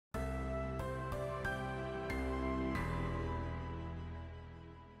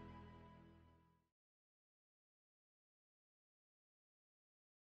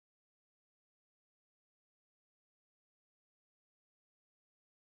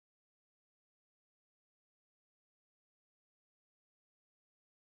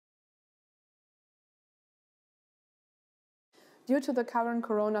Due to the current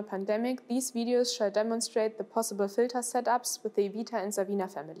corona pandemic, these videos shall demonstrate the possible filter setups with the Evita and Savina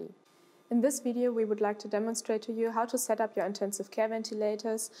family. In this video, we would like to demonstrate to you how to set up your intensive care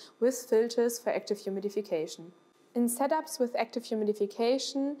ventilators with filters for active humidification. In setups with active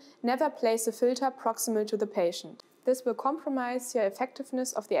humidification, never place a filter proximal to the patient. This will compromise your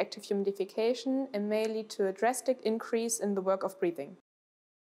effectiveness of the active humidification and may lead to a drastic increase in the work of breathing.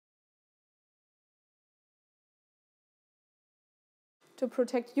 To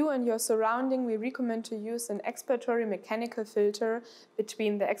protect you and your surrounding, we recommend to use an expiratory mechanical filter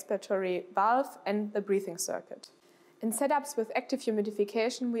between the expiratory valve and the breathing circuit. In setups with active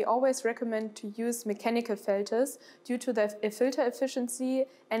humidification, we always recommend to use mechanical filters due to their filter efficiency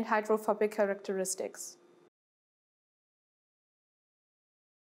and hydrophobic characteristics.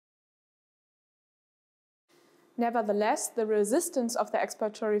 Nevertheless, the resistance of the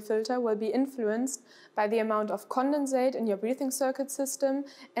expiratory filter will be influenced by the amount of condensate in your breathing circuit system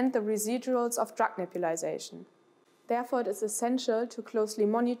and the residuals of drug nebulization. Therefore, it is essential to closely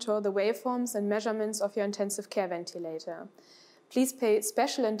monitor the waveforms and measurements of your intensive care ventilator. Please pay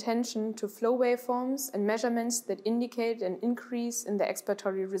special attention to flow waveforms and measurements that indicate an increase in the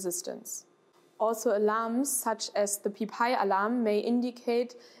expiratory resistance. Also, alarms such as the PEEP high alarm may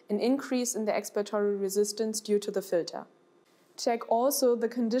indicate an increase in the expiratory resistance due to the filter. Check also the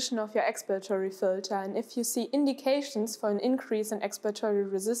condition of your expiratory filter, and if you see indications for an increase in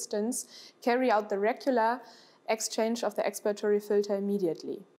expiratory resistance, carry out the regular exchange of the expiratory filter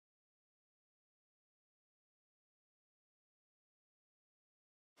immediately.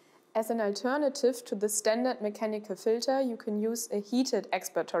 As an alternative to the standard mechanical filter, you can use a heated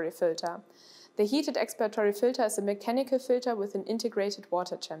expiratory filter. The heated expiratory filter is a mechanical filter with an integrated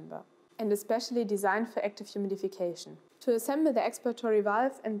water chamber and is specially designed for active humidification. To assemble the expiratory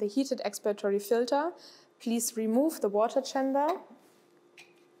valve and the heated expiratory filter, please remove the water chamber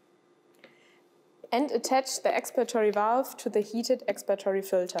and attach the expiratory valve to the heated expiratory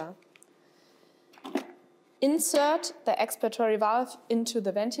filter. Insert the expiratory valve into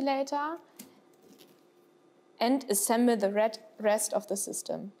the ventilator and assemble the rest of the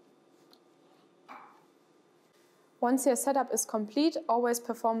system. Once your setup is complete, always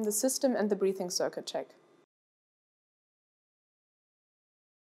perform the system and the breathing circuit check.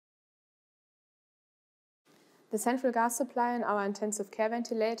 The central gas supply in our intensive care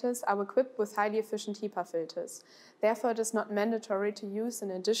ventilators are equipped with highly efficient HEPA filters. Therefore, it is not mandatory to use an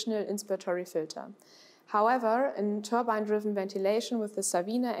additional inspiratory filter. However, in turbine-driven ventilation with the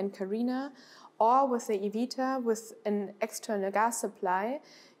Savina and Carina or with the Evita with an external gas supply,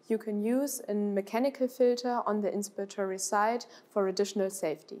 you can use a mechanical filter on the inspiratory side for additional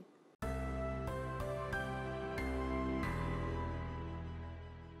safety.